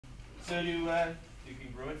So do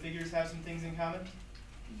congruent figures have some things in common?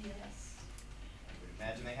 Yes. I would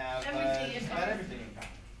imagine they have Everything just in about common. everything in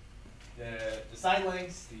common. The side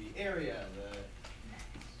lengths, the area, the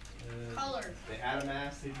Color. the atom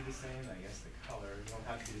mass, they do the same. I guess the color, you don't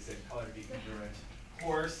have to be the same color to be congruent.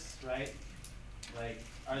 Course, right? Like,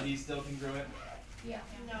 are these still congruent? Yeah.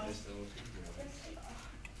 No. They're still congruent.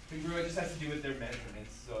 Congruent just has to do with their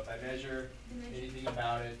measurements. So if I measure anything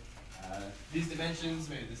about it, these dimensions,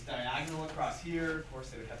 maybe this diagonal across here, of course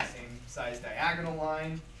they would have the same size diagonal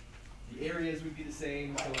line. The areas would be the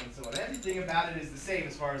same, so on and so on. Everything about it is the same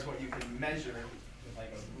as far as what you can measure with like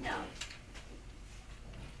a ruler.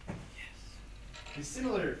 No. The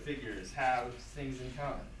similar figures have things in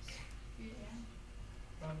common. Yeah.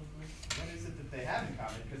 Probably. What is it that they have in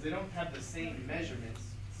common? Because they don't have the same measurements.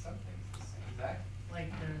 Some things the same. Zach? Like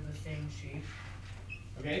they're the same shape.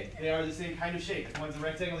 Okay, they are the same kind of shape. If one's a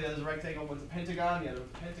rectangle, the other's a rectangle. One's a pentagon, the other's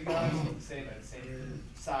a pentagon. The same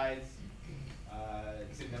sides,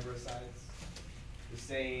 the same number of sides, the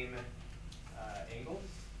same angles.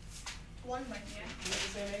 One might Do you have the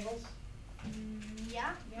same angles?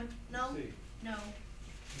 Yeah. No. Let's see. No.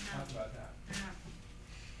 Let's talk about that.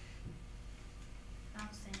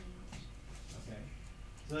 Not the same. Okay.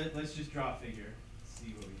 So let's just draw a figure.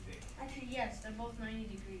 See what we think. Actually, yes, they're both 90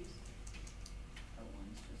 degrees. But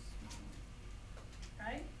one's just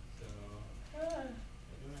smaller. Right? So,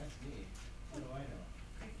 don't ask me. What do I know?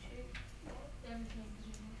 Great shape. Everything.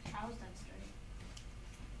 How's that straight?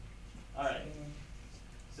 All right.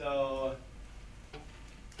 So.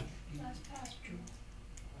 That's past true.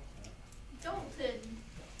 Dolphin.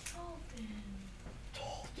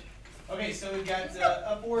 Okay, so we've got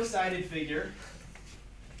a four-sided figure.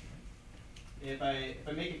 If I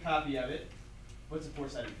make a copy of it, what's a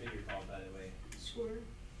four-sided figure called, by the way? Square.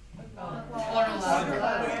 Quadrilateral.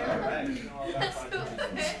 All right, you know all about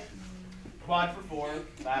quadrilateral. Quad for four,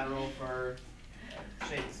 lateral for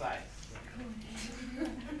shape and size.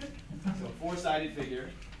 So four-sided figure.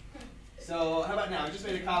 So how about now? I just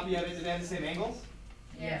made a copy of it. Did it have the same angles?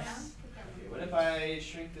 Yes. Okay, what if I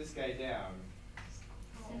shrink this guy down?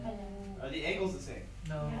 Are the angles the same?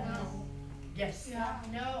 No. No. Yes. Yeah.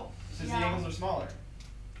 No. Since the angles are smaller.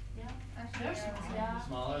 Yeah.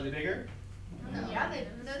 Smaller? Are they bigger? No. Yeah, they're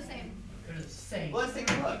the same. They're the same. Well, let's take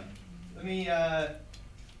a look. Let me. I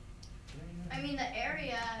mean, the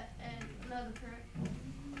area and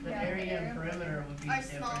The area and perimeter would be are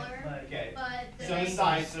different, smaller, but Okay. but the, So the angles,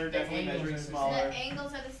 sides are the definitely angles measuring are the same. smaller. the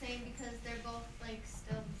angles are the same because they're both like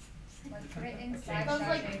still. Right inside. Because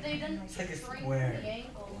like they didn't It's like a shrink square. the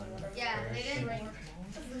angles or whatever. Yeah, they didn't.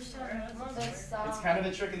 It's kind of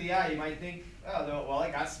a trick of the eye. You might think, oh, well,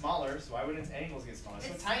 it got smaller, so why wouldn't its angles get smaller? It's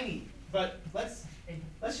so tiny. But let's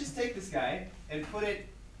just take this guy and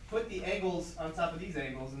put the angles on top of these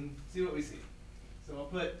angles and see what we see. So I'll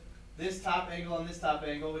put this top angle on this top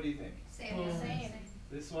angle. What do you think? Same. Same.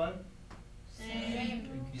 This one? Same.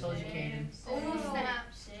 Told you, Kaden. Oh snap.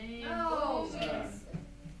 Same. Oh.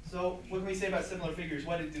 So what can we say about similar figures?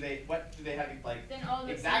 What do they have like Then all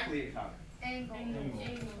the exactly in common?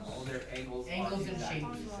 angles. All their angles Angles are and exactly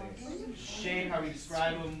the same. Shape, how we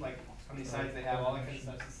describe them, like how many sides they have, all that kind of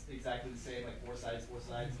stuff is exactly the same, like four sides.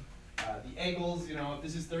 The angles, you know, if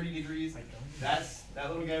this is 30 degrees, that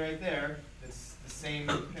little guy right there, that's the same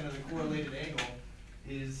kind of the correlated angle,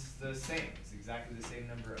 is the same. It's exactly the same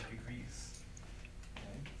number of degrees. Okay?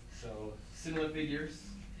 So similar figures,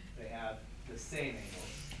 they have the same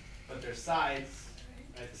angles, but their sides,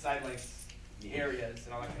 right, the side lengths, the areas,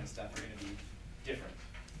 and all that kind of stuff are going to be different.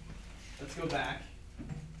 Let's go back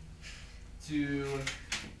to this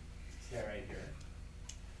guy right here.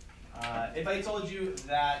 If I told you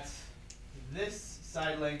that this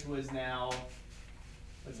side length was now,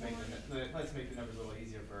 let's make the numbers a little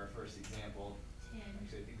easier for our first example.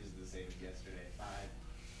 Actually, I think this is the same as yesterday, 5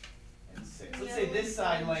 and 6. Let's say this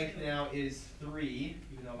side length now is 3,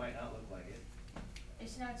 even though it might not look like it.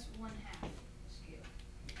 It's not 1/2 scale.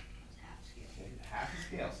 It's half scale. Okay, half the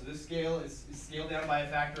scale. So this scale is scaled down by a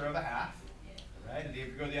factor of a half, Yeah. right? And if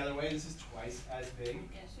you go the other way, this is twice as big.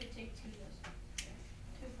 Yeah. So take 2 this.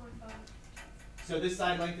 2.5. So this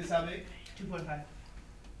side length is how big? 2.5. 2.5.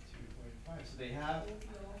 So they have.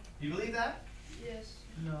 Do you believe that? Yes.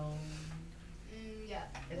 No. Yeah.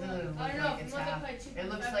 It doesn't look I don't know. like If it's you half. multiply 2.5 It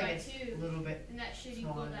looks by like it's 2, a little bit. then that should smaller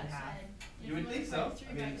equal than that half. side. And You if would think multiply so. 3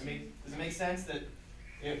 I by mean, 2, does it make sense that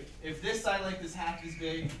if this side length is half as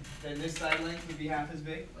big, then this side length would be half as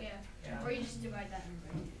big? well, yeah. Yeah. Or you just divide that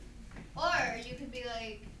number. Or you could be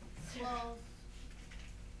like, well,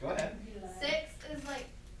 Go ahead. 6 is like,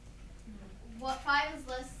 what 5 is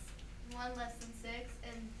 1 less than 6,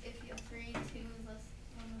 and if you have 3, 2 is 1 less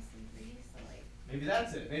than 3. Maybe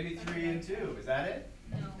that's it, maybe 3 and 2, is that it?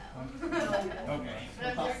 No. Okay.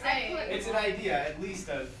 But I'm just saying. It's an idea, at least,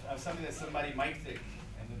 of something that somebody might think,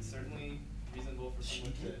 and it's certainly reasonable for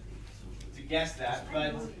someone to guess that,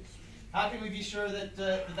 but how can we be sure that,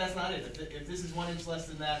 that that's not it? If this is 1 inch less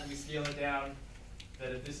than that, and we scale it down,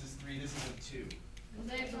 that if this is 3, this isn't 2. Well,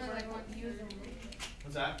 then it's only like 1 user.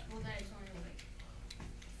 What's that? Well, then it's only like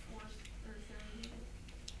 4 or 30.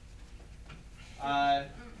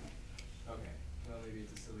 Okay, well, maybe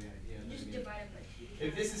it's a silly idea. but I Just mean, divide it by 2.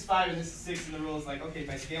 if this is 5 and this is 6, and the rule is like, okay, if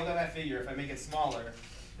I scale down that figure, if I make it smaller,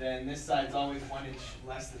 then this side's always 1 inch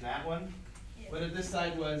less than that one. Yeah. But if this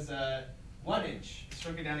side was 1 inch, it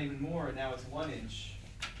shrunk it down even more, and now it's 1 inch.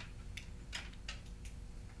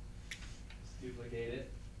 Let's duplicate it.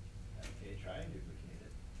 Okay, try and duplicate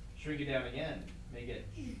it. Shrink it down again, make it,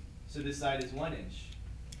 so this side is 1 inch.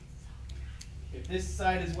 If this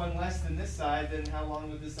side is 1 less than this side, then how long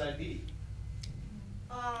would this side be?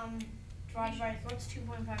 Divided by, what's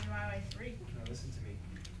 2.5 divided by 3? No, listen to me.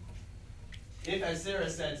 If, as Sarah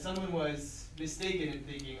said, someone was mistaken in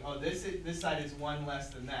thinking, oh, this side is 1 less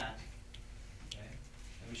than that, okay,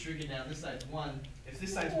 and we shrink it down, this side's 1. If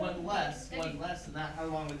this side's 1 less than that, how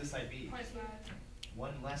long would this side be? 0.5.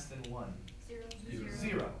 1 less than 1. 0.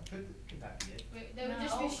 0. Could that be it? Wait, that would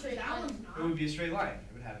just be straight that line. one's It not. would be a straight line.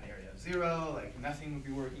 It would have an area of 0, like nothing would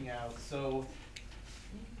be working out. So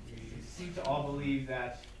we seem to all believe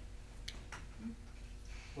that.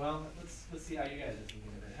 Well, let's see how you guys are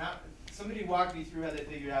thinking of it. Somebody walk me through how they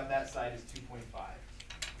figured out that side is 2.5.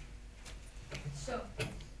 So,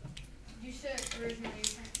 you said originally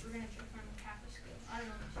we're gonna try to find half a scale. I don't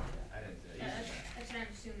know if you said that. I didn't say That's what I'm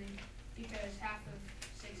assuming, because half of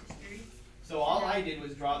 6 is 3. So all I did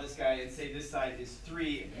was draw this guy and say this side is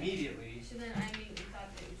 3 immediately. So then I immediately thought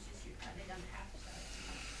that it was just you're cutting it down to half the size.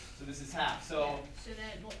 So this is half. So Yeah, so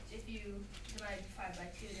then if you divide 5 by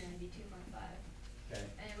 2, then it'd be 2.5. okay.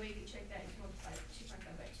 And the way you can check that, you can multiply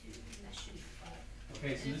 2.5 by 2, and that should be 5.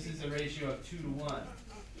 Okay. So this is a ratio of 2 to 1.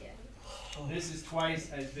 Yeah. This is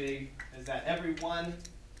twice as big as that. Every 1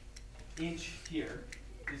 inch here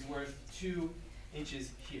is worth 2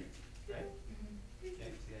 inches here, right? Okay,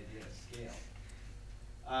 that's the idea of scale.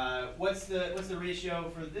 What's the ratio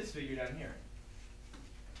for this figure down here?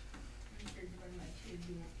 And if you're dividing by 2, it'd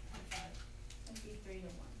be 1.5. That'd be 3 to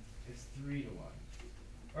 1. It's 3 to 1.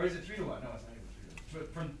 Or is it 3 to 1? No, it's not even 3 to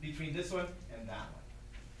 1. From between this one and that one.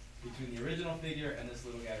 Between the original figure and this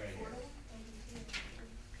little guy right here.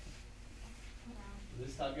 So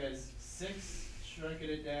this top guy is 6, shrunken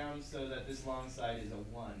it down so that this long side is a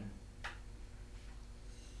 1.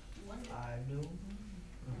 1 to I know.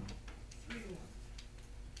 3 to 1.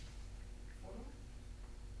 4 to 1?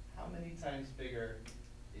 How many times bigger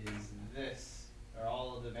is this, or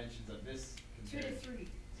all of the dimensions of this 2 to compared 3.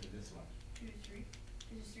 to this one? 2 to 3.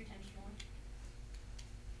 This is 3 times smaller.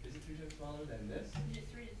 Is it 3 times smaller than this? Is it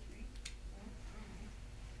 3 to 3?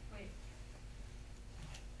 Wait.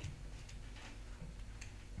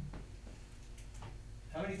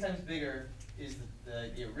 How many times bigger is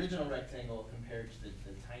the original rectangle compared to the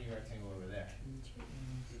tiny rectangle over there?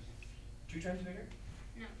 2 times bigger?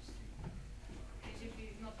 No, it's 3. Because if you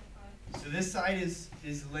multiply. So this side is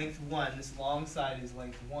length 1, this long side is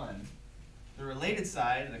length 1. The related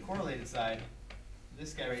side, the correlated side,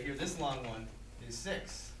 this guy right here, this long one, is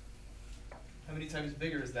 6. How many times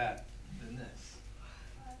bigger is that than this?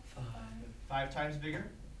 5 times bigger?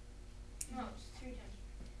 No, it's 3 times.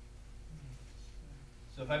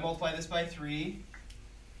 So if I multiply this by 3,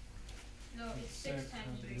 No, it's 6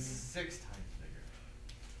 times bigger. it's 6 times bigger,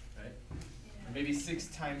 right? Yeah. Or maybe 6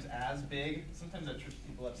 times as big. Sometimes that trips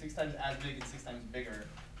people up. 6 times as big and 6 times bigger.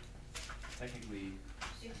 Technically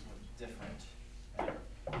 6 times. different.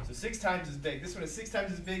 Right? So 6 times as big. This one is 6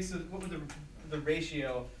 times as big. So what would the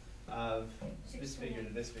ratio of 6 this to figure 1.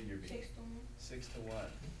 to this figure be? 6 to 1. 6 to 1. 6 to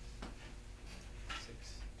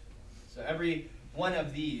 1. So every one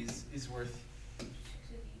of these is worth 6 of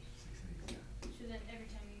these. 6 of these. Yeah. So then every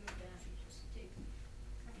time you go down, you just take.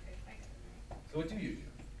 Okay, I got it now. So what do you do?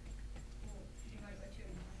 Well, you divide by 2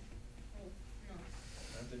 every time. Oh, no.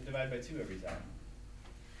 You have to divide by 2 every time.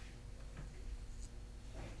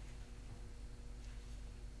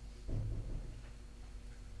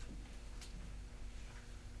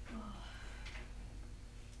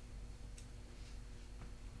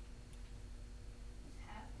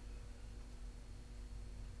 Half.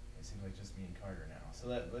 It seems like just me and Carter now. So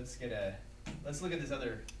let's look at this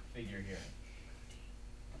other figure here.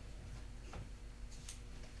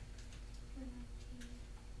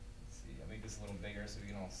 Let's see, I'll make this a little bigger so we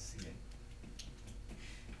can all see it.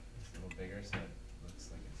 It's a little bigger so it looks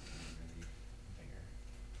like it's really, really bigger.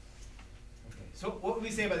 Okay, So what would we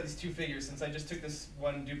say about these two figures, since I just took this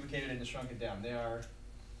one, duplicated it, and shrunk it down? They are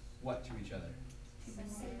what to each other?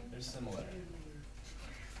 They're similar. Okay,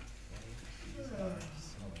 these are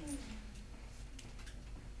similar.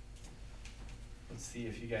 Let's see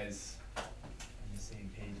if you guys are on the same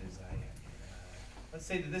page as I am here. Let's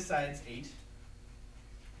say that this side's 8,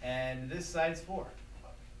 and this side's 4.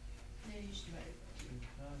 Then you just divide it by 2.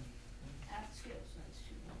 Half the scale, so that's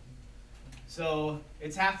 2. So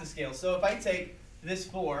it's half the scale. So if I take this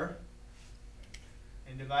 4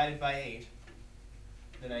 and divide it by 8,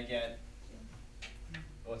 then I get,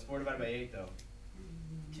 oh, it's 4 divided by 8 though.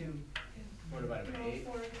 2. 4 divided by 8.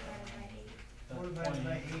 4 divided by 8. 4 divided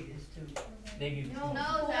by 8 is 2. Negative No, No,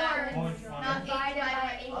 4, that- not divided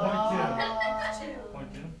by 8. Oh.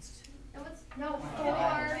 Point 2. No, it's, No, 4.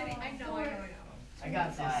 I know. I got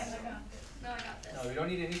this. no, I got this. No, we don't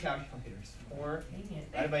need any calculators. 4 Dang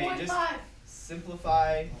it. divided by 8. Just 0.5.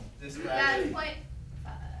 simplify this Yeah, fraction. point.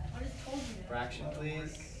 I just told you that. Fraction,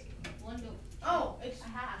 please. One to Oh, it's a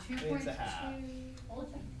half. 2.2. It's a half.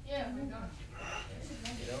 yeah, we're done.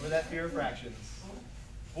 Get over that fear of fractions.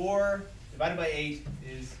 4 divided by 8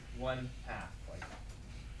 is 1/2. Like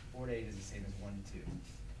 4 to 8 is the same as 1 to 2.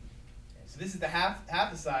 Okay, so this is the half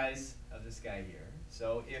the size of this guy here.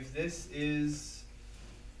 So if this is,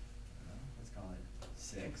 let's call it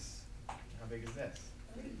 6, how big is this?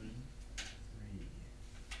 3.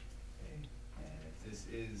 Okay, and if this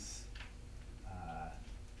is,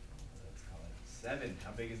 let's call it 7,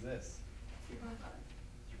 how big is this? 3.5.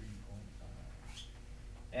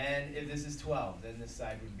 And if this is 12, then this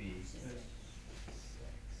side would be 6.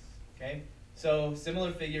 Okay? So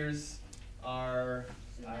similar figures are,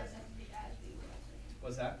 So then that's have to be as big as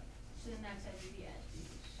what's that? So then that's have to be as big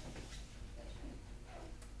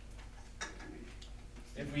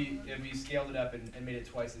as. If we scaled it up and made it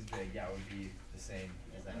twice as big, yeah, it would be the same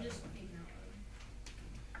as that. I'm other just one. making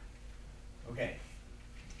out. Okay.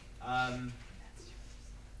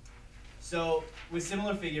 So with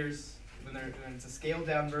similar figures, when it's a scaled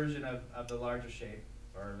down version of the larger shape,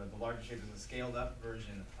 or the larger shape is a scaled up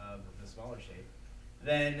version of the smaller shape,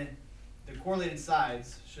 then the correlated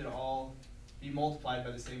sides should all be multiplied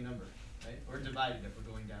by the same number, right? Or divided if we're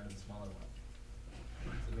going down to the smaller one.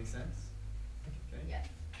 Does that make sense? Okay. Yeah.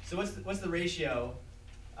 So what's the ratio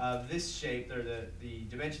of this shape, or the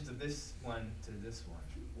dimensions of this one to this one?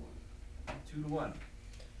 2 to 1. 2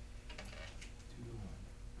 to 1.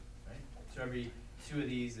 Right? So every 2 of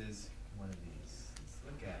these is 1 of these. Let's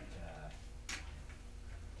look at.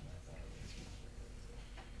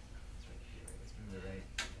 It's right here. Let's move it right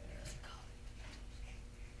there.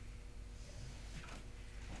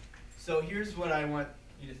 So here's what I want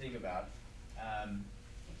you to think about.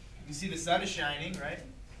 You see the sun is shining, right?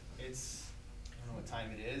 It's, I don't know what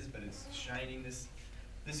time it is, but it's shining this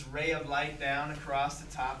ray of light down across the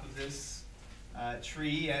top of this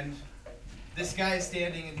tree, and this guy is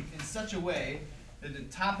standing in such a way that the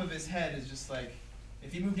top of his head is just like,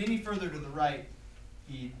 if he moved any further to the right,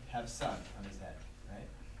 he'd have sun on his head, right?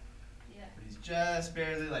 Yeah. But he's just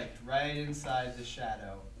barely like right inside the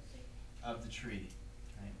shadow of the tree,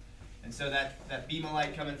 right? And so that beam of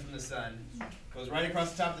light coming from the sun goes right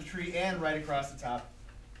across the top of the tree and right across the top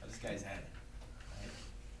of this guy's head.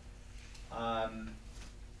 Right?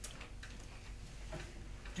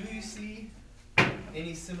 Do you see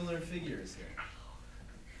any similar figures here?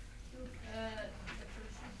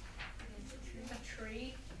 The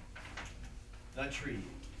tree. The tree.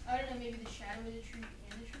 I don't know, maybe the shadow of the tree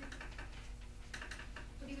and the tree.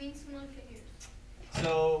 What do you mean similar figures?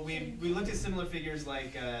 So we looked at similar figures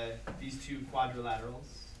like these two quadrilaterals,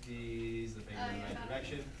 these the finger in the right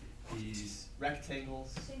direction, these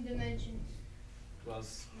rectangles, Same dimensions. well,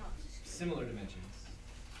 Not similar dimensions,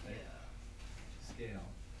 right? Scale.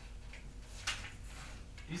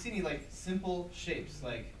 Do you see any like simple shapes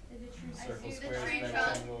like circles, see the squares, tree trunk.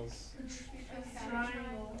 rectangles?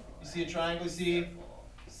 Triangle. You see a triangle? You see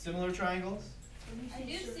similar triangles? I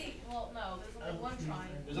do see, well, no, there's only one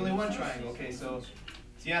triangle. There's only one triangle. Okay, so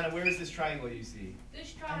Tiana, where is this triangle you see?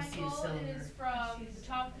 This I see a triangle cylinder. is from the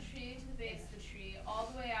top of the tree to the base of the tree,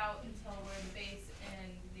 all the way out until where the base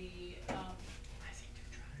and the,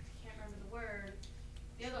 can't remember the word,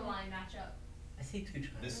 the other line match up. I see 2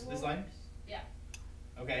 triangles. This line? Yeah.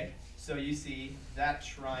 Okay, so you see that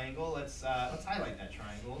triangle. Let's highlight that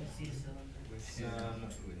triangle I see a cylinder. with some.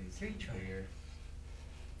 Ooh, it needs to be 3 triangles. bigger.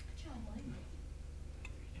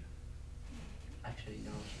 Actually,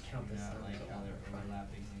 no, if you count Do this not one, like it's how all they're triangles.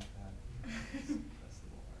 overlapping like that. That's a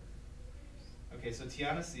little hard. Okay, so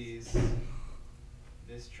Tiana sees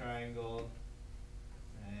this triangle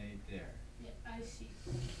right there. Yeah, I see.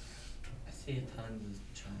 I see a ton of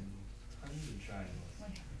triangles. Tons of triangles.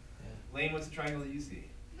 Yeah. Lane, what's the triangle that you see?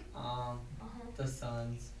 The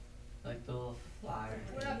suns, like the little fire.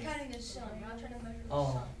 We're not things. counting the sun, we're not trying to measure the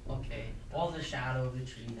Oh, sun. okay. All the shadow of the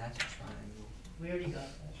tree, that's a triangle. We already got that.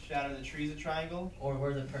 Shadow of the tree's a triangle. Or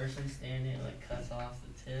where the person standing like cuts off the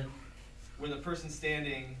tip, Where the person's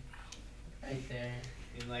standing right there.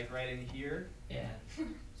 in like right in here. Yeah, it's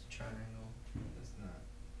a triangle. That's not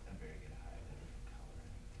a very good highlight color.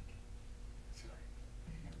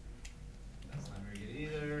 That's not very good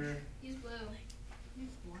either. Use blue.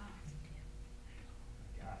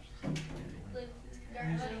 Gosh. Blue. Dark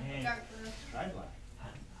blue. Dark blue. Try black.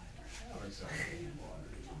 That works out.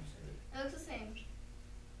 It looks the same.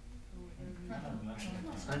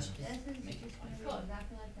 Suns just This is make it exactly like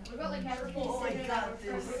that. What about like Purple? purple? Oh, I got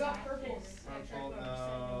this. What about purple? Purple,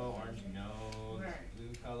 no. Orange, no.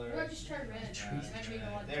 Blue color. What about just try red? That's That makes a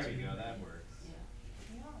red. lot There we different. go, that works.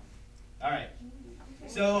 Alright.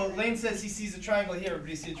 So Lane says he sees a triangle here.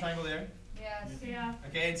 Everybody see a triangle there? Yes. Yeah.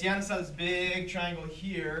 Okay, and Tiana saw this big triangle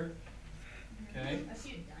here. Okay. I see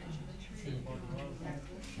a See.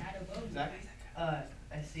 diamond shadow above. Zach?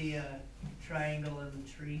 I see a triangle in the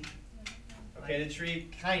tree, Okay, the tree,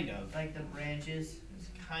 kind of. like the branches.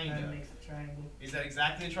 Kind Kinda of. makes a triangle. Is that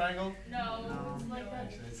exactly a triangle? No, No. it's like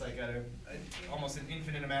that. So it's like almost an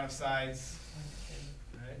infinite amount of sides.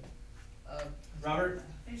 Right. Robert?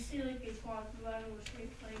 I see like a quadrilateral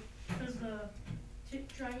shape, like, cause the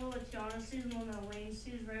triangle that Tiana sees and the one that Wayne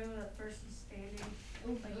sees, right where that person's standing.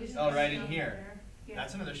 Like, it's Oh, just right in down here. there. Yeah.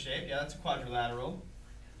 That's another shape. Yeah, that's a quadrilateral.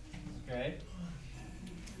 Okay.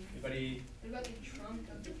 Anybody? What about the trunk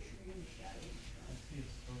of the tree and the shadow of the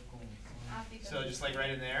trunk? I think So that's- just like right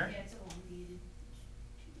in there? Yeah, it's elongated.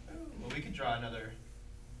 Well, we could draw another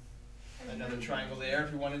triangle there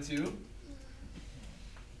if we wanted to.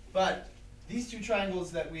 But these two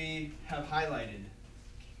triangles that we have highlighted,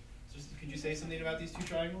 just, could you say something about these two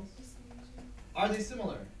triangles? Are they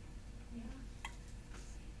similar?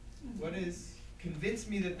 What is, convince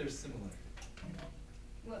me that they're similar.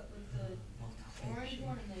 What, with the orange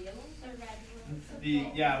one and the yellow? The red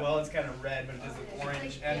one. Yeah, well, it's kind of red, but it does look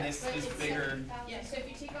orange, and this bigger. Yeah, so if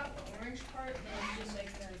you take off the orange part, then it's just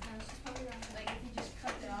like the, like if you just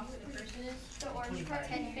cut it off where the person is, The orange part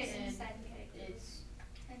can fit And inside the cake. it's,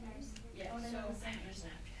 And there's. yeah, Oh, they so, have the same.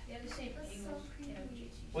 they have the same That's so angles, you know,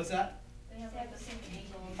 creepy. What's that? they have like the same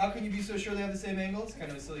angles. How can you be so sure they have the same angles?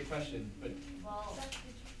 Kind of a silly question, but Well, like,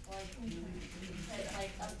 put it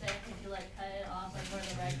like up there, could you like cut it off, like where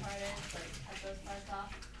the red part is, like cut those parts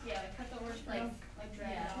off? Yeah, like cut the orange part off, like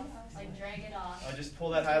drag it Yeah, off. like drag it off. I'll just pull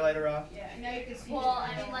that highlighter off. Yeah, and now you can see. Well, the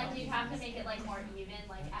I mean, like, yellow. you have to make it like more even,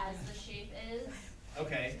 like as the shape is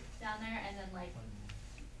Okay. down there, and then like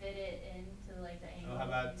fit it into like the angle. Oh, how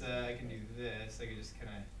about I can do this? I can just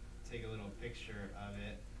kind of take a little picture of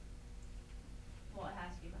it. Well, it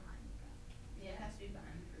has to be behind the ground. Yeah, it has to be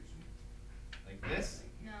behind the person. Like this?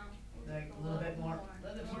 No. Like a little bit more. A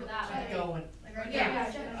little bit More more that that Keep way. going. Like right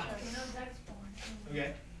Yeah. there. Okay.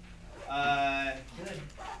 Good. Oh,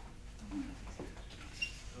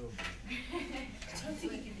 I don't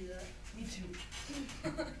think you can do that. Me too.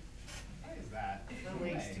 why is that? My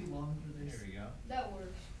leg's Hey, too long for this. There we go. That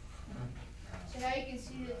works. So now you can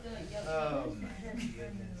see that the yellow. Oh my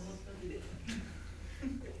goodness.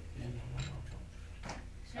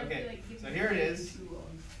 Okay, so here it is.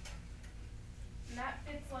 And that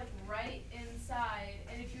fits like right inside,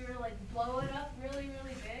 and if you were to like blow it up really,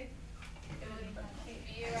 really big, it would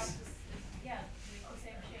be around this, yeah, make the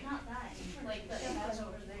same shape. Not that, like the house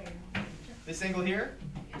over there. This angle here?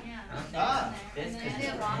 Yeah. Ah. And This then is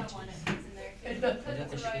the the bottom branches. one, it fits in there too. Because Is that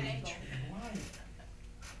it's the a right shade? angle.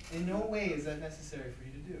 In no way is that necessary for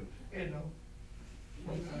you to do. You know.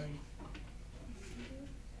 I'm sorry.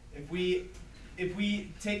 If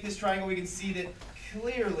we take this triangle, we can see that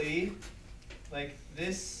clearly, like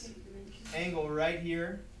this angle right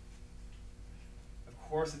here, of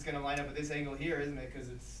course it's gonna line up with this angle here, isn't it? Because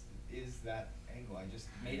is that angle. I just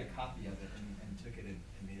made a copy of it and took it and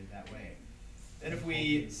made it that way. Then if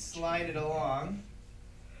we slide it along,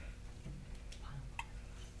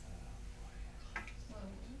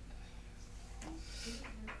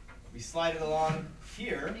 we slide it along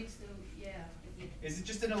here, Makes the, yeah. is it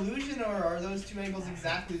just an illusion or are those two angles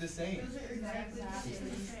exactly the same? Those are exactly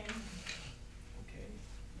the same. Okay.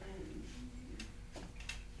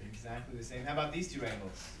 They're exactly the same. How about these two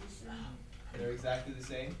angles? They're exactly the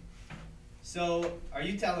same. So, are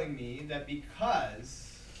you telling me that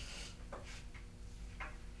because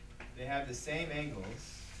they have the same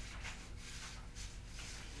angles,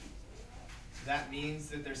 that means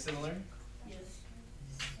that they're similar? Yes.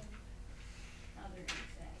 Now they're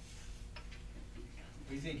exact. What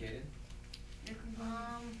do you think, Hayden?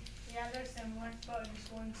 Yeah, they're similar, but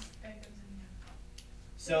just one's bigger than the other.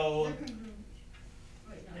 So, They're congruent.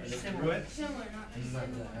 Wait, no. are They're they similar. congruent? Similar, not Mm,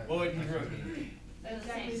 similar. What would congruent mean? They're the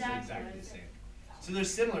Exactly. same. Exactly the same. So they're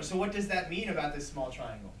similar. So what does that mean about this small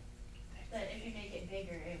triangle? But if you make it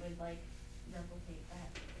bigger, it would like replicate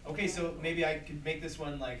that. Okay, so maybe I could make this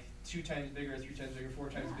one like 2 times bigger, 3 times bigger, 4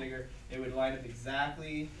 times bigger. It would line up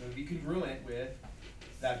exactly, it would be congruent with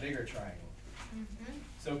that bigger triangle. Mm-hmm.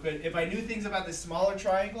 So could, if I knew things about this smaller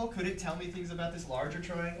triangle, could it tell me things about this larger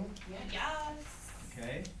triangle? Yes.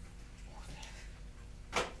 Okay.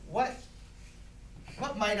 What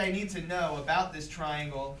might I need to know about this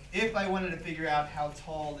triangle if I wanted to figure out how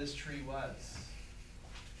tall this tree was?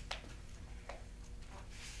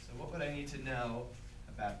 So what would I need to know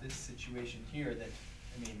about this situation here that,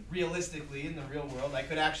 I mean, realistically in the real world, I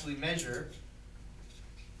could actually measure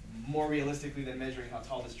more realistically than measuring how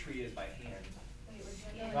tall this tree is by hand. Wait,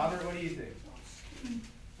 we're doing Robert, what do you think?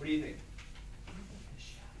 What do you think?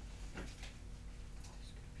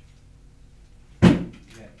 Yeah,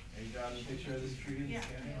 are you drawing the picture of this tree and Yeah.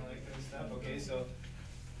 scanning all that kind of stuff? Okay, so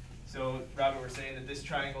Robert, we're saying that this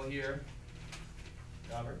triangle here,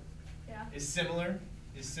 Robert, Yeah. is similar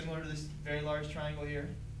to this very large triangle here.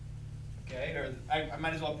 Okay, or I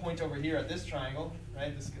might as well point over here at this triangle,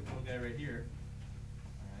 right? This little guy right here.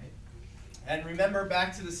 All right. And remember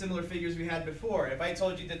back to the similar figures we had before. If I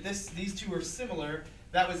told you that these two are similar,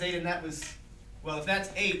 that was 8 and that was, well, if that's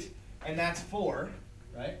 8 and that's 4,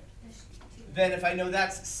 right? Then if I know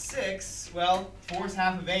that's 6, well, 4 is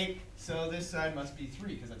half of 8, so this side must be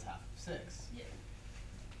 3 because that's half of 6. Yeah.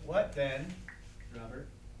 What then, Robert,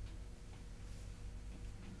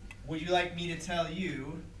 would you like me to tell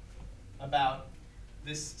you about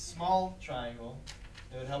this small triangle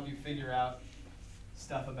that would help you figure out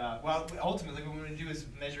stuff about, well, ultimately what we want to do is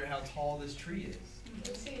measure how tall this tree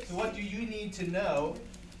is. So what do you need to know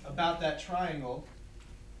about that triangle,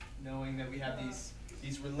 knowing that we have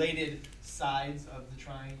these related sides of the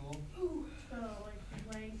triangle?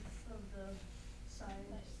 Like length of the side.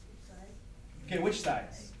 Okay, which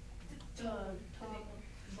sides? The top,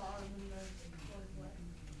 bottom, and the left.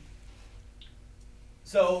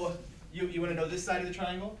 So you want to know this side of the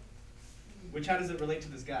triangle? Which, how does it relate to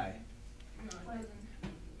this guy? No, it Like, doesn't.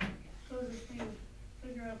 so if you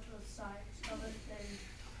figure out the sides of it,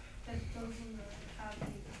 then those ones are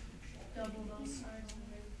having double those sides, and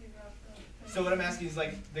then figure out the. So what I'm asking is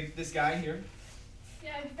like this guy here.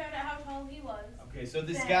 Yeah, I found out how tall he was. Okay, so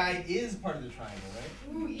this guy is part of the triangle, right?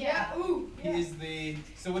 Ooh, yeah, ooh, He yeah. is the.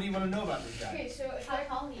 So what do you want to know about this guy? Okay, so if How that,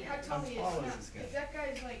 tall he how is. tall How he tall is, is now, this guy? if that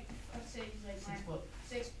guy's like, let's say he's like 6 my foot.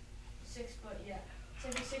 6 foot, yeah. So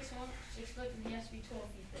if he's 6'1", 6 foot, then he has to be 12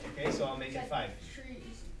 feet thick. Okay, so I'll make it 5 feet.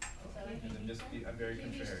 Trees. And then just be, I'm very Maybe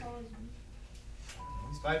he's contrary. tall as me.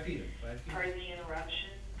 He's 5 feet. 5 feet. Pardon the interruption,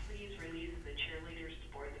 please release the cheerleaders to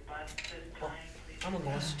board the bus at this time. Please I'm gonna go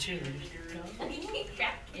watch the cheerleaders.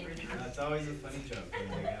 That's always a funny joke.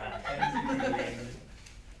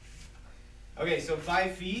 Okay, so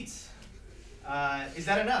 5 feet. Is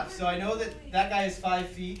that enough? So I know that that guy is 5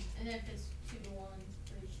 feet. And then if it's 2 to 1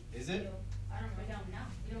 for each. Is it? field, I don't know.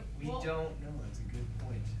 We don't know. We well, don't know. That's a good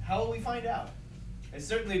point. How will we find out? It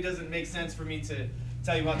certainly doesn't make sense for me to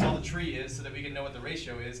tell you how tall the tree is so that we can know what the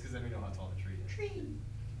ratio is, because then we know how tall the tree is.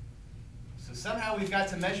 So somehow we've got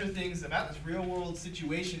to measure things about this real world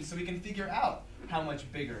situation so we can figure out how much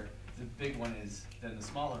bigger the big one is than the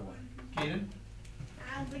smaller one. Kaden?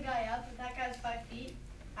 Add the guy up, if that guy's 5 feet,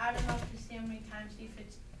 add him up to see how many times he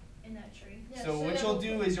fits in that tree. Yeah, So what you'll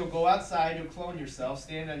do is you'll go outside, you'll clone yourself,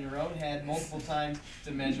 stand on your own head multiple times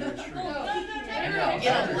to measure a tree. No.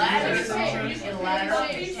 Get a ladder, It's the same. get a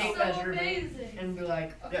ladder, It's the and same. take so measurement, amazing. and be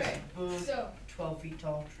like, Okay, boom, so 12 feet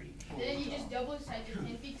tall tree. then you just double his height to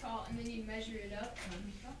 10 feet tall, and then you measure it up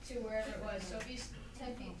to wherever it was. So if he's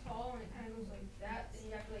 10 feet tall and it kind of goes like that, then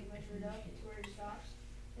you have to like measure it up to where he stops,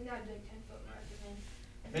 and that'd be like 10-foot mark, and then.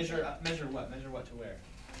 if it's Measure like- up, measure what? Measure what to where? I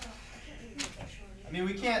don't know, I can't really get that short. I mean,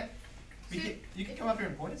 we can't, So you can come up here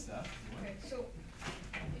and point at stuff. if you want. Okay, so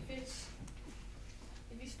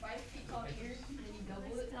if he's 5 feet tall here, and then you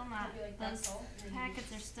double it, Still it'll not, be like that those tall. and then you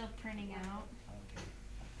packets are still printing out.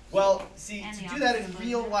 Well, see, And to the do that in opposite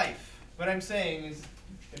real way. life, what I'm saying is,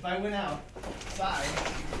 if I went outside,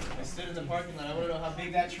 I stood in the parking lot, I wanna know how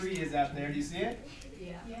big that tree is out there, do you see it?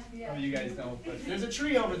 Yeah. Oh, you guys don't, but there's a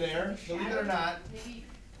tree over there, believe it or not, Maybe.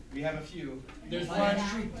 we have a few. There's one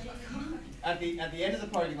at the end of the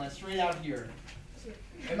parking lot, straight out here.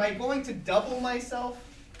 Am I going to double myself?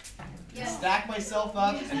 Yeah. Stack myself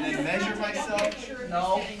up and then measure myself?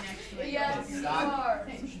 No. Yes, you Stop. are.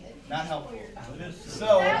 Not helpful. That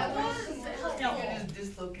So, was. It is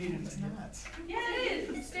dislocated. it's not. Yeah, it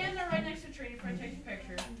is. Stand there right next to a tree before I take a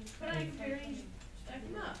picture. Put on your computer and stack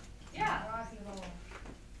them up. Yeah.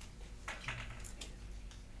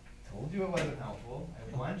 Told you it wasn't helpful.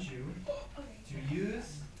 I want you to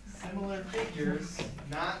use similar figures,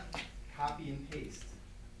 not copy and paste.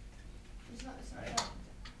 Right.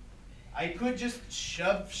 I could just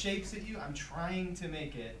shove shapes at you. I'm trying to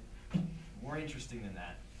make it more interesting than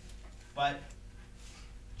that. But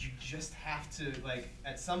you just have to, like,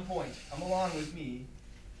 at some point, come along with me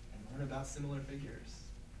and learn about similar figures.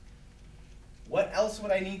 What else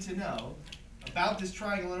would I need to know about this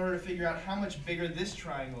triangle in order to figure out how much bigger this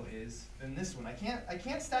triangle is than this one? I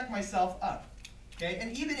can't stack myself up. Okay?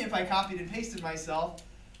 And even if I copied and pasted myself,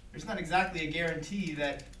 there's not exactly a guarantee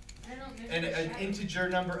that an integer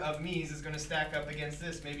number of me's is going to stack up against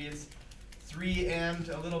this. Maybe it's 3 and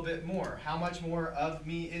a little bit more. How much more of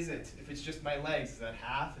me is it? If it's just my legs, is that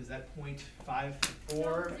half? Is that 0.54?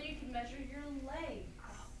 So you can measure your legs.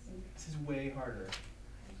 This is way harder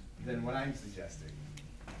than what I'm suggesting.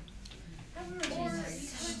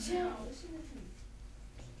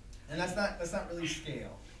 And that's not really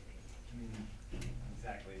scale. I mean,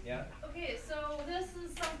 exactly. Yeah. Okay, so this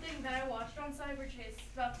is something that I watched on Cyber Chase.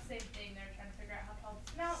 It's about the same thing. They're trying to figure out how tall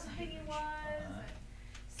this mountain thingy was.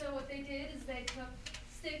 So what they did is they took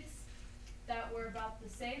sticks that were about the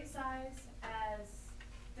same size as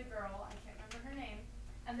the girl, I can't remember her name,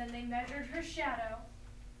 and then they measured her shadow,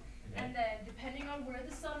 and then depending on where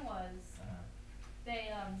the sun was, they,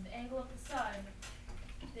 the angle of the sun,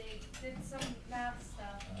 they did some math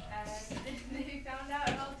stuff, and they found out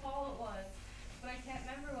how tall it was. But I can't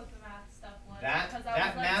remember what the math stuff was. because I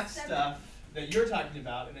That was like math 7. stuff that you're talking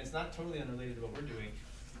about, and it's not totally unrelated to what we're doing,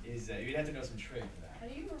 is you'd have to know some trig for that. How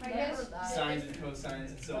do you I remember guess that? Sines and cosines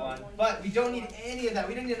and so on. But we don't need any of that.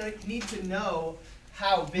 We don't need to know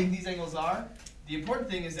how big these angles are. The important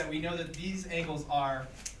thing is that we know that these angles are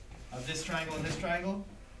of this triangle and this triangle.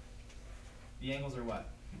 The angles are what?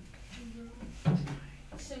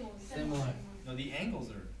 Similar. No, the angles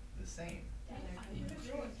are the same.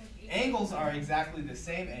 Angles are exactly the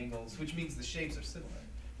same angles, which means the shapes are similar.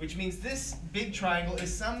 Which means this big triangle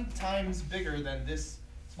is sometimes bigger than this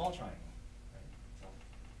small triangle.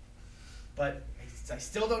 But I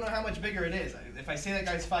still don't know how much bigger it is. If I say that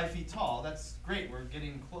guy's 5 feet tall, that's great, we're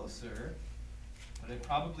getting closer. But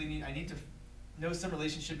I need to know some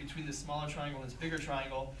relationship between this smaller triangle and this bigger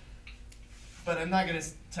triangle. But I'm not going to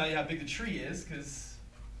tell you how big the tree is, because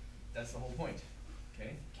that's the whole point.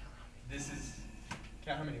 Okay? This is,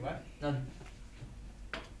 count how many what? None.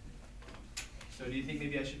 So do you think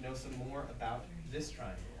maybe I should know some more about this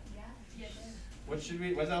triangle? Yes. What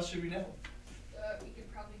else should we know? We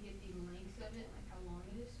could probably get the length of it, like how long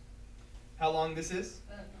it is. How long this is?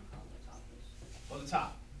 No, how the top is. Oh, the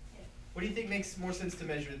top. Yeah. What do you think makes more sense to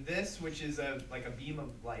measure? This, which is like a beam of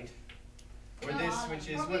light, or this, which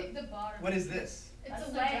is Probably what? the bottom. What is this? It's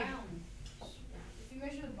a the leg. ground. If you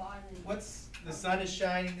measure the bottom. What's the sun is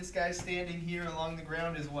shining? This guy standing here along the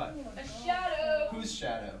ground is what? A shadow. Whose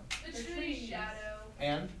shadow? The tree's shadow.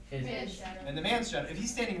 And Man's shadow. and the man's shadow. If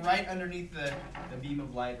he's standing right underneath the beam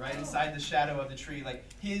of light, right inside the shadow of the tree, like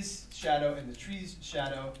his shadow and the tree's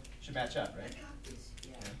shadow should match up, right?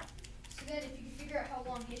 Yeah. So then if you can figure out how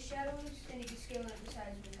long his shadow is, then you can scale it the size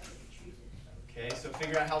with how big the trees is. Okay, so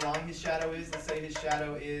figure out how long his shadow is. Let's say his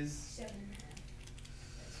shadow is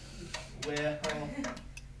 7.5. well.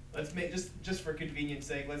 Let's make just for convenience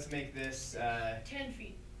sake. Let's make this 10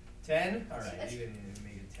 feet. 10. All right, That's- you can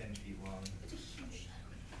make it 10 feet long. It's a huge shadow.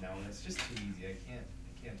 No, that's just too easy. I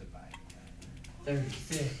can't divide.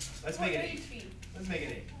 36. Let's make it 8 8. feet. Let's make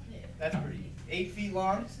it 8. That's pretty. 8 feet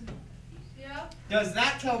long. Yeah. Does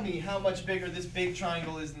that tell me how much bigger this big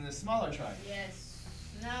triangle is than this smaller triangle? Yes.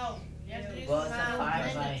 No. You have to do Well, some it's a math.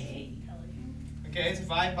 5 by 8. Okay, it's a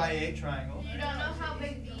 5 by 8 triangle. You don't know how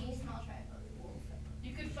big the small triangle is.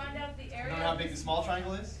 You could find out the You area. know how big the small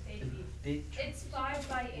triangle is? 8 The feet. big. It's 5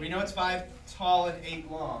 by 8. We know it's 5 tall and 8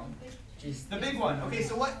 long. Just The big one. Okay,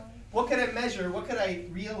 so what could I measure? What could I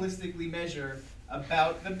realistically measure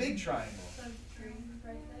about the big triangle?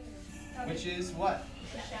 Which is what?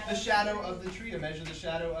 The shadow of the tree. To measure the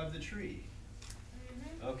shadow of the tree.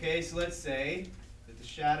 Okay, so let's say that the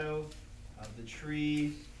shadow of the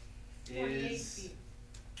tree 48 is feet.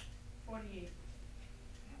 48.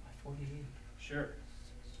 48. sure.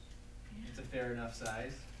 It's a fair enough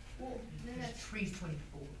size. Well, then The that's tree's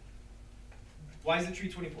 24. Why is the tree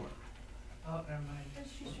 24? Oh, never mind. that's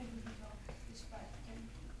just it's 5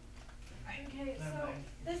 10. Okay, Never so mind.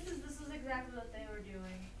 this is exactly what they were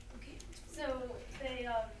doing. Okay. So they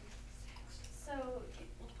so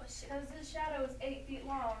because his shadow is 8 feet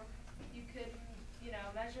long, you could, you know,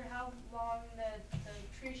 measure how long the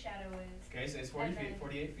tree shadow is. Okay, so it's 40 And feet, then-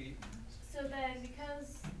 48 feet. So then,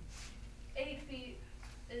 because 8 feet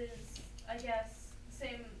is, I guess, the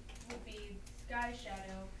same would be sky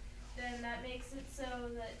shadow, then that makes it so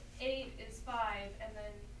that 8 is 5, and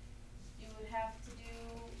then you would have to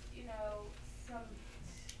do, you know, some,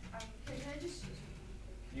 Can I just?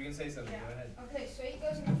 You can say something, Yeah. go ahead. Okay, so 8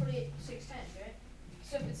 goes into 48 6 times, right?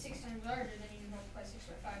 So if it's 6 times larger, then you multiply 6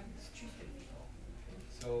 by 5, and it's 250 feet tall.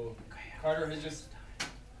 So Carter has just,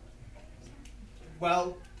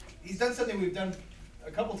 well, he's done something we've done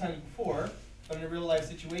a couple times before, but in a real life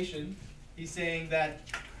situation, he's saying that,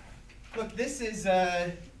 look, this is,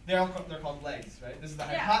 they're called legs, right? This is the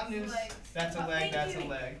Yeah, hypotenuse, legs. that's a Oh, leg, thank that's a you.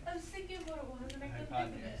 leg. I was thinking of what it was, and I couldn't think of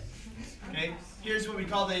Hypotenuse. it. Okay, here's what we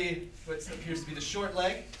call what appears to be the short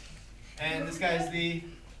leg, and this guy's the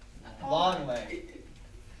long leg.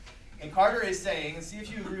 And Carter is saying, and see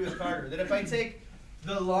if you agree with Carter, that if I take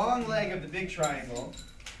the long leg of the big triangle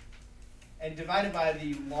and divide it by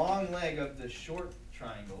the long leg of the short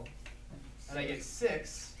triangle, and I get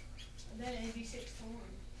 6, And then it'd be 6 to 1.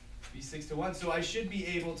 be 6 to 1. So I should be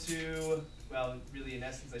able to, well, really in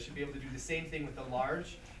essence, I should be able to do the same thing with the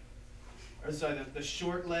large, or sorry, the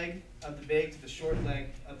short leg of the big to the short leg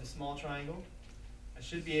of the small triangle. I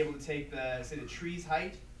should be able to take the, say the tree's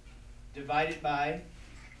height, divide it by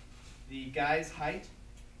the guy's height.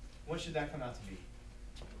 What should that come out to be?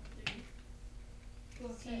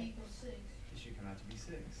 Well, Six. T equals 6. It should come out to be 6.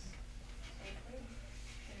 30.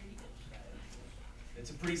 It's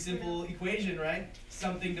a pretty simple equation, right?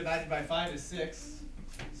 Something divided by 5 is 6.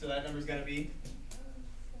 So that number's gotta be,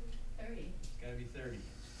 30. it's gotta be 30.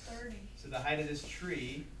 30. So the height of this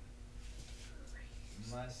tree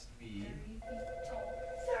must be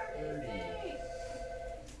 30.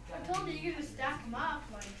 I told you you could just stack them up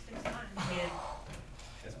like 6 times.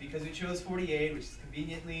 That's because we chose 48, which is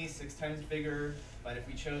conveniently 6 times bigger. But if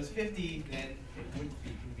we chose 50, then it wouldn't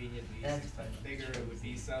be conveniently That's 6 times bigger. It would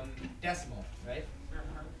be some decimal, right?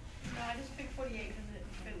 No, I just picked 48 because it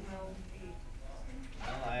fit well with 8.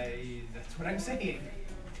 Well, that's what I'm saying.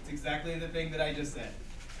 It's exactly the thing that I just said.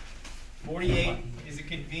 48 is a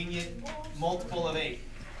convenient multiple of 8.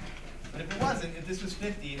 But if it wasn't, if this was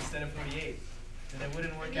 50 instead of 48, then it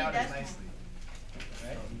wouldn't work It'd be a out as decimal. nicely.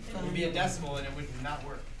 Right? It would be a decimal and it would not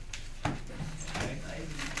work. Okay?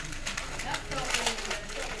 That felt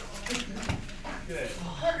really good. Good.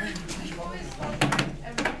 You always love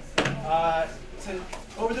every single So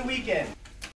over the weekend,